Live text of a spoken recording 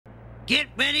Get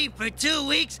ready for 2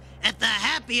 weeks at the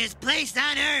happiest place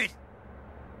on earth,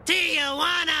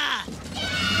 Tijuana!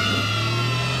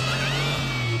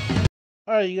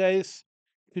 Alright, you guys.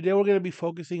 Today we're going to be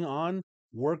focusing on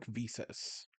work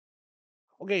visas.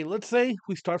 Okay, let's say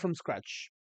we start from scratch.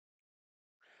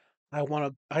 I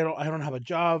don't have a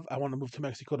job. I want to move to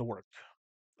Mexico to work.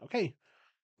 Okay,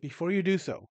 before you do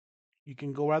so, you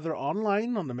can go rather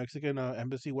online on the Mexican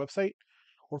embassy website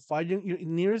or find your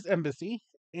nearest embassy,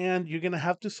 and you're going to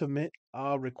have to submit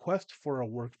a request for a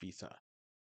work visa.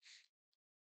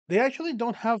 They actually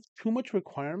don't have too much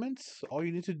requirements. All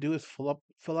you need to do is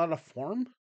fill out a form,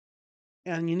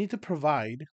 and you need to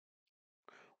provide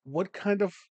what kind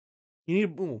of you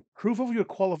need proof of your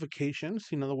qualifications.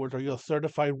 In other words, are you a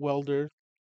certified welder,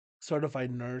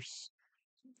 certified nurse?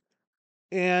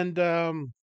 And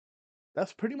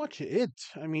that's pretty much it.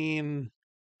 I mean,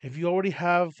 if you already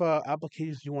have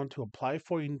applications you want to apply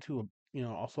for, you need to,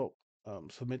 also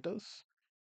submit those.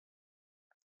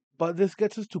 But this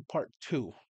gets us to part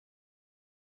two.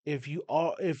 If you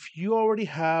already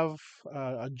have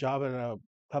a job at a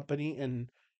company and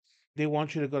they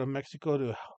want you to go to Mexico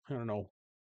to, I don't know,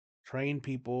 train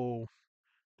people,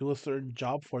 do a certain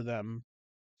job for them,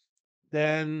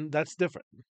 then that's different.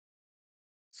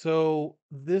 So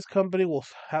this company will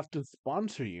have to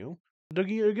sponsor you.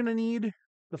 You're going to need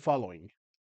the following: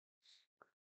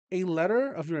 a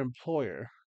letter of your employer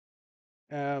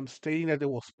stating that they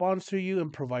will sponsor you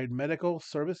and provide medical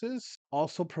services.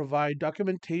 Also, provide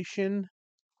documentation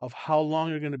of how long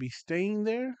you're going to be staying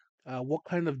there. What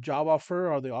kind of job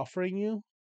offer are they offering you?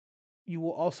 You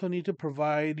will also need to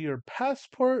provide your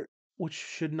passport, which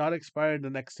should not expire in the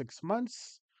next 6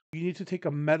 months. You need to take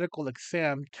a medical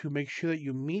exam to make sure that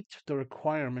you meet the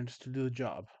requirements to do the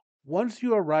job. Once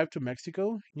you arrive to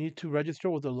Mexico, you need to register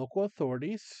with the local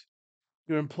authorities.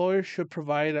 Your employer should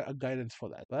provide a guidance for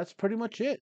that. That's pretty much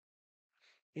it.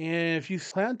 And if you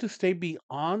plan to stay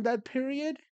beyond that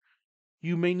period,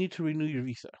 you may need to renew your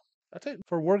visa. That's it.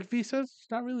 For work visas,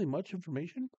 it's not really much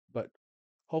information, but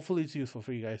hopefully it's useful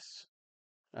for you guys.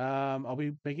 I'll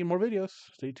be making more videos.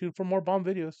 Stay tuned for more bomb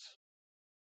videos.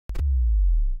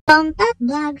 Contact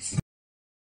Vlogs.